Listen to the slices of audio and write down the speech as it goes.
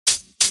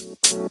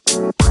Why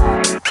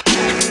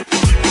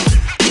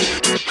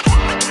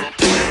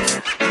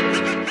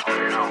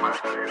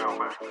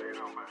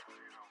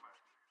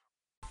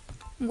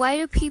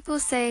do people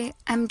say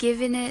I'm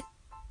giving it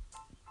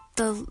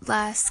the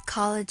last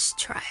college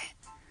try?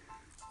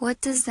 What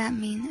does that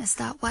mean? Is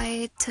that why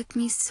it took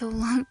me so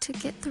long to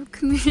get through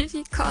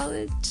community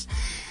college?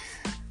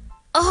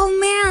 Oh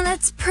man,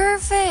 that's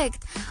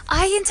perfect!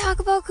 I can talk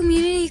about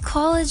community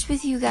college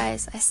with you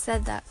guys. I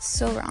said that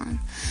so wrong.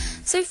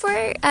 So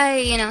before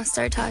I,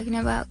 start talking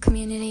about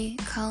community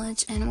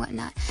college and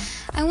whatnot,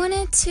 I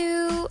wanted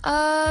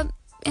to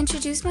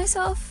introduce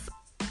myself.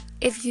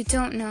 If you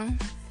don't know,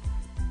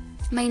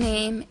 my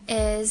name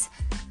is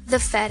the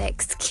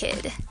FedEx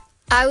Kid.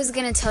 I was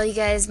gonna tell you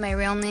guys my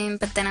real name,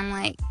 but then I'm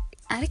like,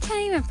 I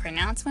can't even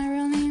pronounce my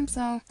real name,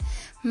 so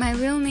my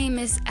real name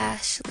is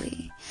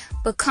Ashley.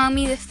 But call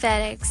me the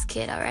FedEx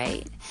Kid,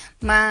 alright?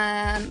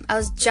 I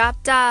was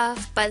dropped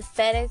off by the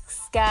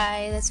FedEx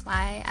guy, that's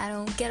why I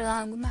don't get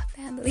along with my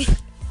family.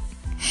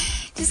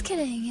 Just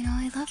kidding,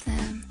 I love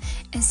them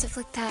and stuff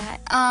like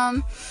that.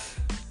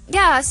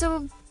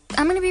 So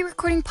I'm going to be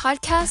recording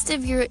podcast.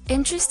 If you're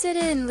interested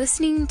in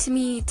listening to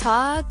me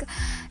talk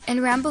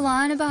and ramble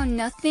on about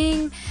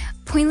nothing,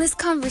 pointless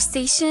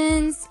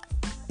conversations,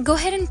 go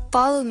ahead and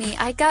follow me.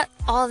 I got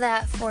all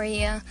that for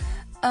you.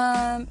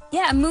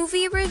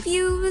 Movie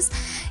reviews.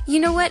 You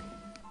know what?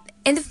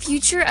 In the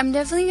future, I'm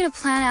definitely going to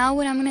plan out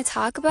what I'm going to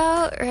talk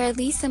about, or at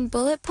least some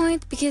bullet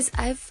points, because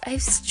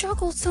I've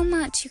struggled so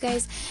much, you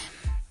guys.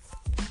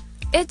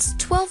 It's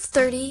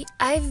 12:30.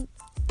 I've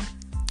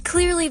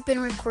clearly been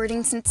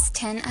recording since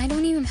 10. I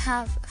don't even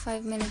have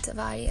 5 minutes of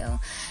audio.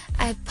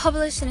 I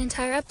published an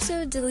entire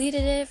episode,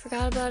 deleted it,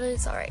 forgot about it.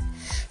 It's alright.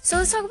 So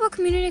let's talk about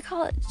community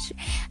college.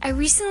 I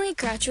recently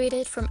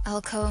graduated from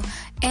Elko,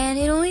 and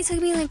it only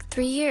took me like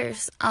 3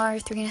 years, or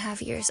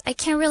 3.5 years. I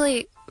can't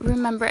really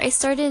remember. I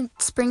started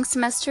spring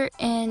semester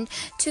in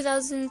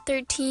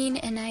 2013,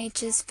 and I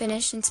just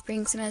finished in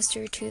spring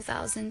semester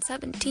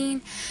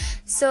 2017.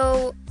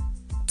 So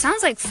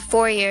sounds like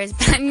 4 years,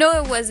 but I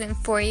know it wasn't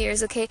 4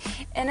 years, okay?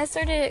 And I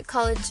started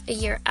college a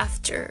year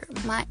after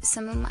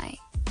some of my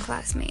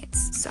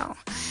classmates, so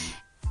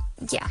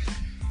yeah.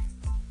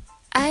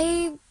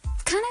 I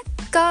kind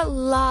of got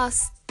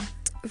lost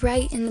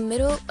right in the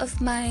middle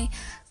of my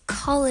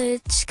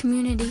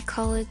community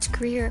college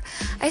career.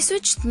 I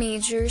switched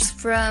majors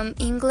from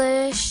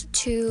English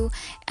to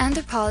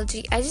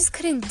anthropology. I just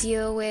couldn't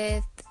deal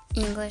with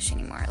English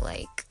anymore,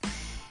 like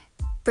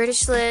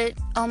British Lit,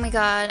 oh my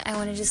god, I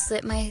want to just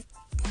lit my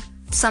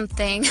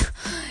something.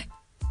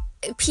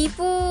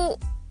 People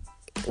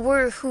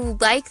who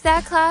liked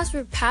that class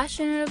were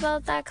passionate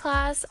about that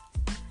class.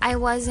 I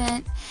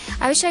wasn't.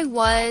 I wish I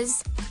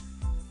was.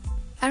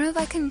 I don't know if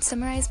I can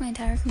summarize my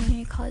entire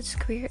community college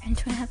career in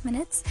 2.5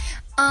 minutes.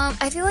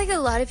 I feel like a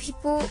lot of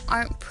people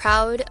aren't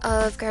proud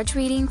of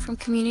graduating from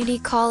community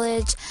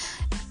college,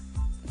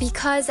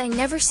 because I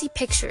never see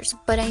pictures,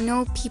 but I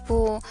know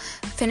people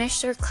finish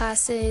their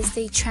classes,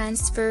 they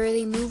transfer,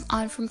 they move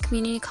on from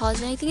community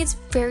college, and I think it's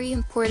very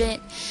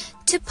important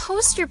to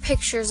post your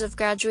pictures of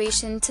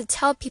graduation, to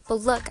tell people,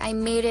 look, I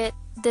made it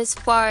this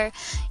far,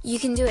 you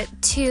can do it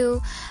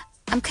too.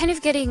 I'm kind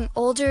of getting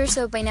older,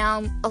 so by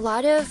now a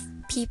lot of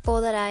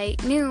people that I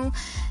knew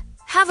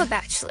have a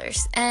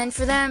bachelor's, and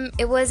for them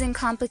it wasn't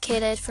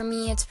complicated. For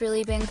me, it's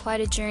really been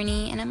quite a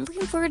journey, and I'm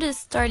looking forward to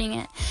starting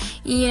it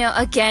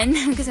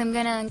again, because I'm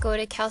gonna go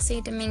to Cal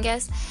State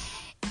Dominguez.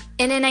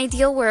 In an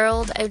ideal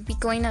world, I would be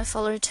going to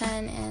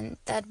Fullerton, and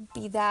that'd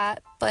be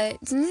that, but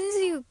sometimes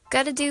you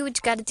gotta do what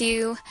you gotta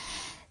do.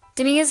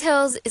 Dominguez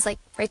Hills is like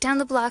right down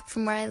the block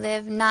from where I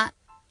live, not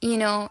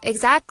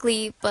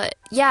exactly, but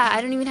yeah,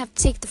 I don't even have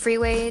to take the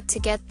freeway to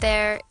get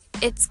there.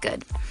 It's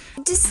good.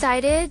 I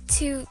decided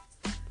to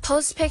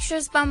post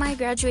pictures about my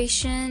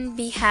graduation,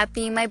 be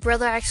happy. My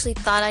brother actually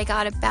thought I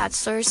got a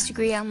bachelor's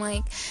degree. I'm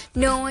like,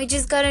 no, I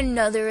just got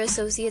another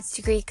associate's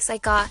degree, because I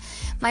got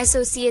my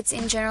associate's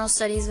in general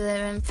studies with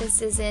an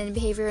emphasis in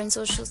behavior and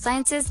social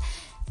sciences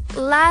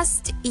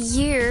last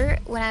year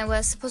when I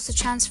was supposed to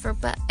transfer,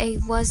 but I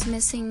was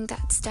missing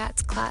that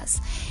stats class,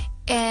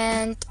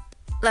 and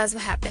that's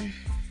what happened.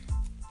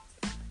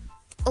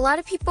 A lot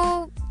of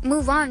people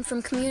move on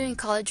from community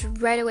college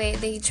right away.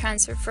 They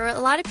transfer. For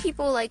a lot of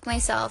people like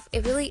myself,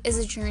 it really is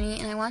a journey,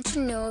 and I want you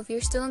to know, if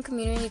you're still in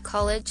community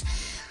college,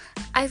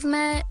 I've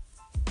met,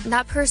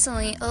 not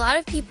personally, a lot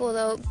of people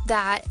though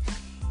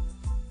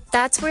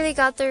that's where they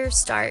got their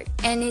start,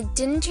 and it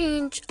didn't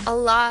change a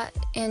lot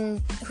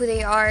in who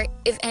they are.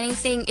 If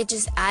anything, it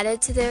just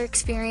added to their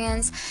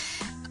experience.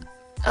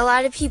 A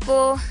lot of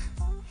people,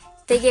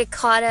 they get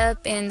caught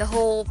up in the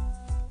whole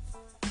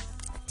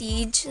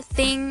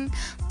thing,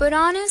 but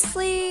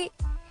honestly,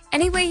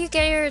 any way you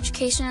get your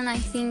education, I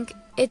think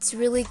it's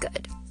really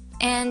good,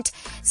 and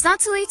it's not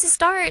too late to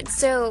start,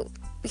 so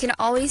we can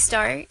always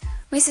start.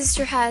 My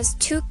sister has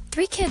 3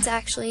 kids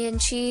actually,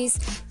 and she's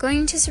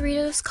going to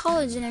Cerritos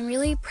College, and I'm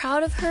really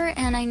proud of her,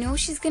 and I know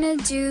she's gonna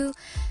do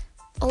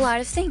a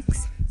lot of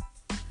things,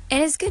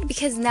 and it's good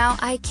because now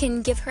I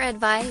can give her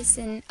advice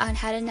on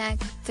how to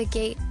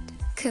navigate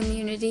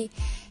community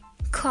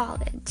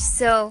college.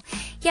 So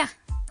yeah,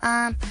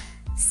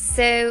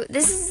 so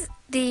this is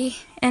the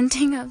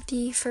ending of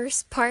the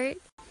first part.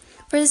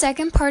 For the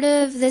second part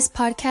of this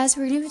podcast,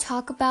 we're going to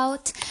talk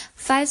about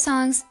 5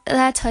 songs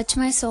that touch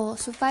my soul.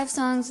 So 5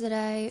 songs that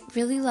I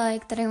really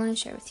like that I want to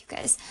share with you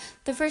guys.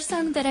 The first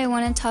song that I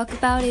want to talk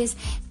about is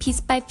Piece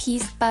by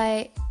Piece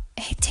by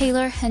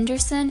Taylor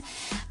Henderson.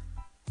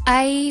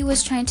 I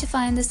was trying to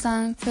find the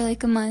song for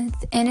like a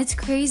month, and it's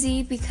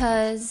crazy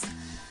because,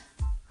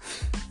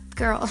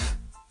 girl,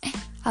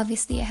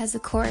 obviously it has a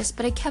chorus,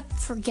 but I kept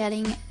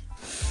forgetting it.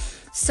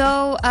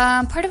 So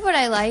part of what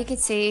I like, it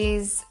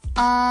says,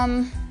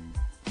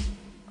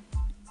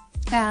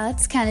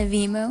 that's kind of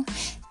emo.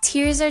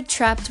 Tears are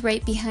trapped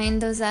right behind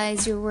those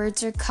eyes. Your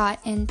words are caught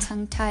in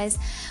tongue ties.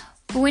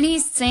 But when he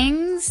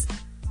sings,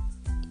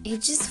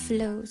 it just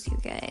flows, you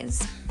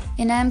guys.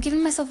 And I'm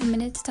giving myself a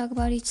minute to talk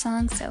about each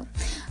song. So,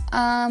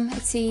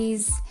 it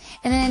says,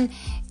 and then,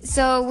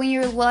 so when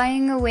you're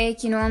lying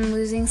awake, you know I'm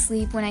losing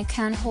sleep. When I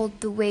can't hold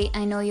the weight,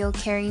 I know you'll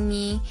carry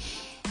me.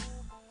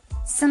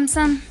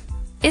 Some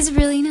is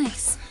really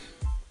nice.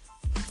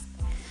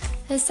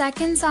 The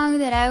second song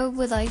that I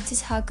would like to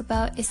talk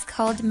about is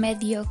called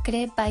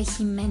Mediocre by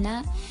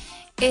Jimena.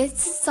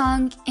 It's a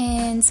song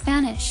in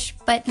Spanish,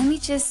 but let me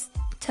just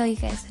tell you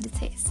guys what it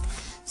says.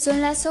 Son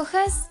las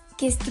hojas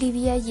que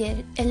escribí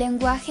ayer, el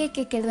lenguaje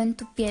que quedó en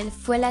tu piel,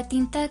 fue la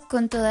tinta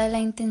con toda la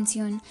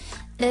intención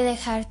de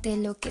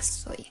dejarte lo que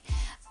soy.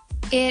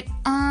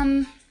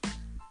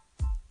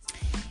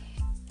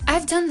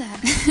 I've done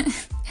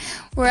that.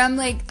 Where I'm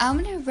like,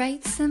 I'm gonna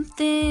write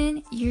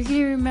something, you're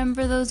gonna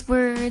remember those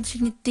words, you're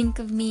gonna think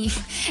of me.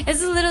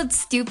 It's a little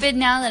stupid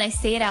now that I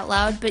say it out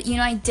loud, but you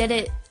know, I did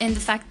it, and the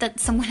fact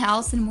that someone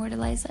else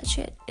immortalized that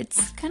shit,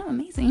 it's kind of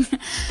amazing.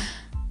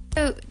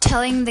 So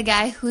telling the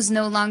guy who's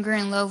no longer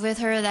in love with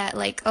her that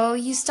like, oh,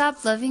 you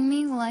stopped loving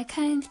me? Well, I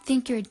kind of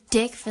think you're a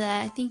dick for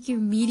that. I think you're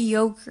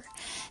mediocre.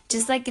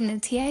 Just like in the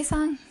T.I.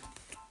 song.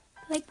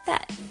 Like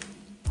that.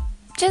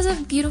 Just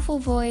a beautiful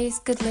voice,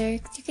 good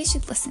lyrics. You guys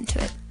should listen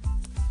to it.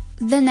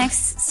 The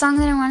next song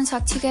that I want to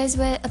talk to you guys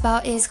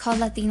about is called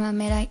Latino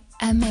America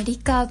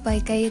by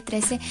Calle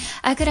 13.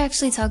 I could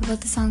actually talk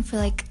about the song for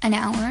like an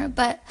hour,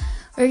 but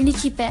we're going to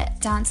keep it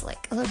down to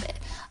like a little bit.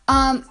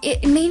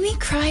 It made me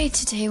cry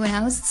today when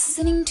I was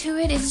listening to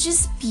it. It's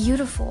just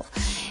beautiful.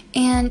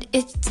 And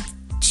it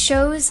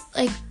shows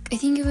like, I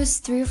think it was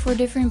 3 or 4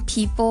 different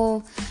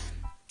people.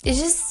 It's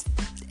just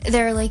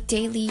their like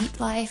daily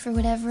life or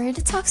whatever. It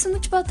talks so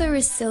much about the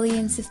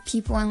resilience of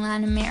people in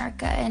Latin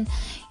America, and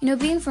you know,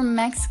 being from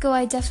Mexico,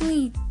 I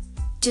definitely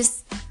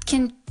just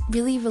can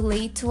really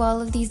relate to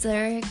all of these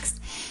lyrics.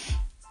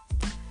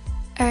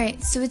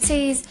 Alright, so it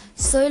says,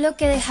 soy lo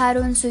que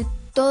dejaron, soy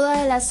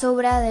toda la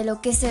sobra de lo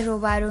que se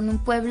robaron, un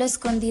pueblo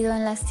escondido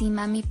en la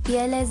cima, mi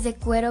piel es de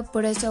cuero,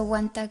 por eso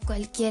aguanta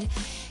cualquier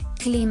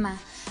clima.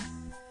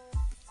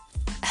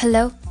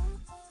 Hello?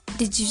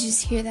 Did you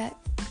just hear that?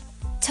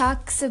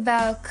 Talks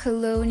about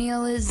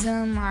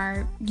colonialism,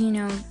 or, you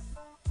know,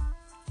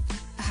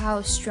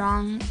 how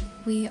strong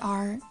we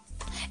are.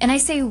 And I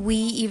say we,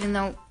 even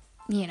though,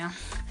 you know,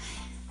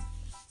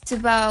 it's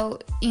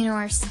about, you know,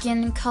 our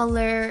skin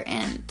color.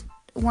 And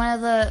one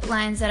of the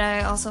lines that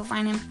I also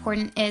find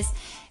important is,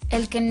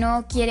 el que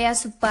no quiere a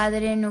su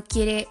padre, no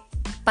quiere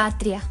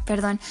patria,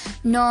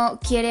 no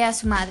quiere a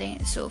su madre.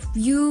 So if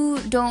you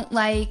don't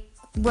like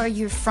where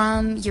you're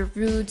from, your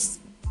roots,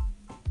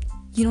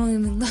 you don't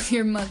even love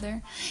your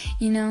mother,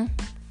 you know?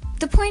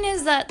 The point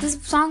is that this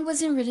song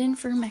wasn't written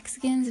for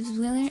Mexicans, it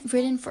was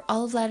written for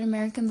all of Latin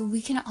America, but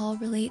we can all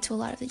relate to a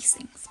lot of these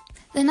things.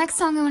 The next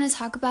song I want to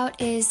talk about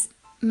is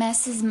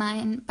Mess Is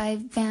Mine by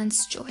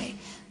Vance Joy.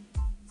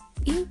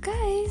 You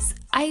guys,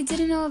 I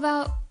didn't know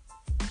about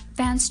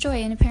Vance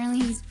Joy, and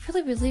apparently he's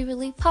really, really,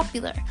 really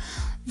popular.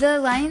 The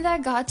line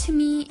that got to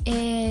me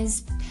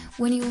is,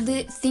 when you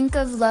think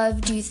of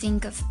love, do you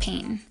think of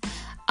pain?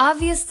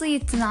 Obviously,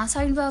 it's not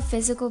talking about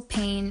physical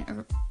pain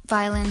or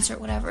violence or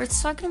whatever. It's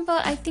talking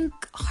about, I think,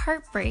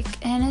 heartbreak.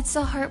 And it's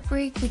a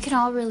heartbreak we can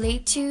all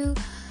relate to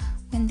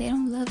when they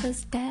don't love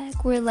us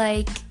back. We're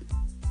like,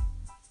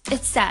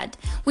 it's sad.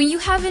 When you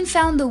haven't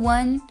found the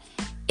one,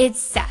 it's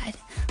sad.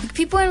 Like,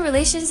 people in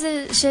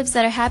relationships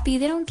that are happy,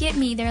 they don't get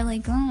me. They're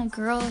like, oh,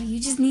 girl,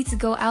 you just need to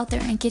go out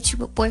there and get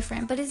you a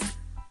boyfriend. But it's,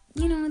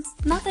 you know, it's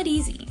not that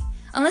easy.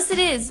 Unless it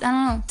is. I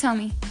don't know. Tell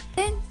me.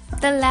 Then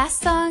the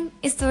last song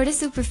is sort of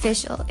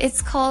superficial.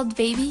 It's called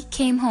Baby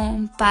Came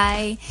Home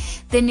by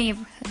The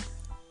Neighborhood.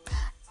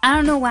 I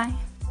don't know why,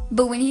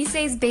 but when he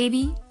says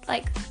baby,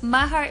 like,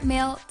 my heart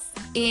melts,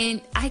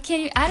 and I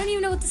don't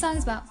even know what the song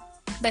is about,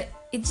 but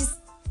it's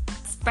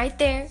right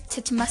there,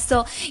 touching my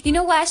soul. You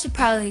know what? I should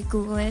probably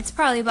Google it. It's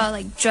probably about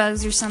like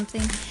drugs or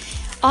something.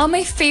 All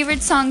my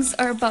favorite songs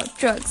are about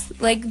drugs.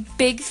 Like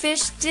Big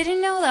Fish,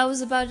 didn't know that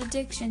was about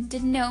addiction.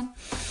 Didn't know.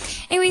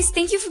 Anyways,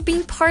 thank you for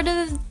being part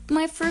of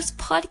my first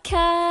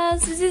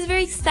podcast. This is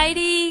very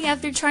exciting.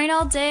 After trying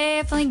all day,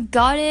 I finally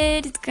got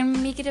it. It's gonna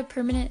make it a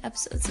permanent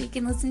episode, so you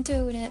can listen to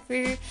it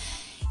whenever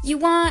you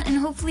want, and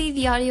hopefully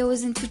the audio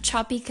wasn't too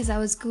choppy because I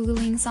was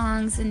Googling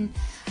songs, and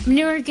I'm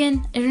in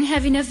Oregon, I don't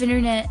have enough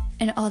internet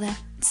and all that.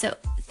 So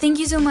thank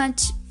you so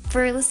much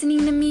for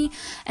listening to me,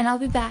 and I'll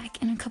be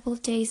back in a couple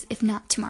of days, if not tomorrow.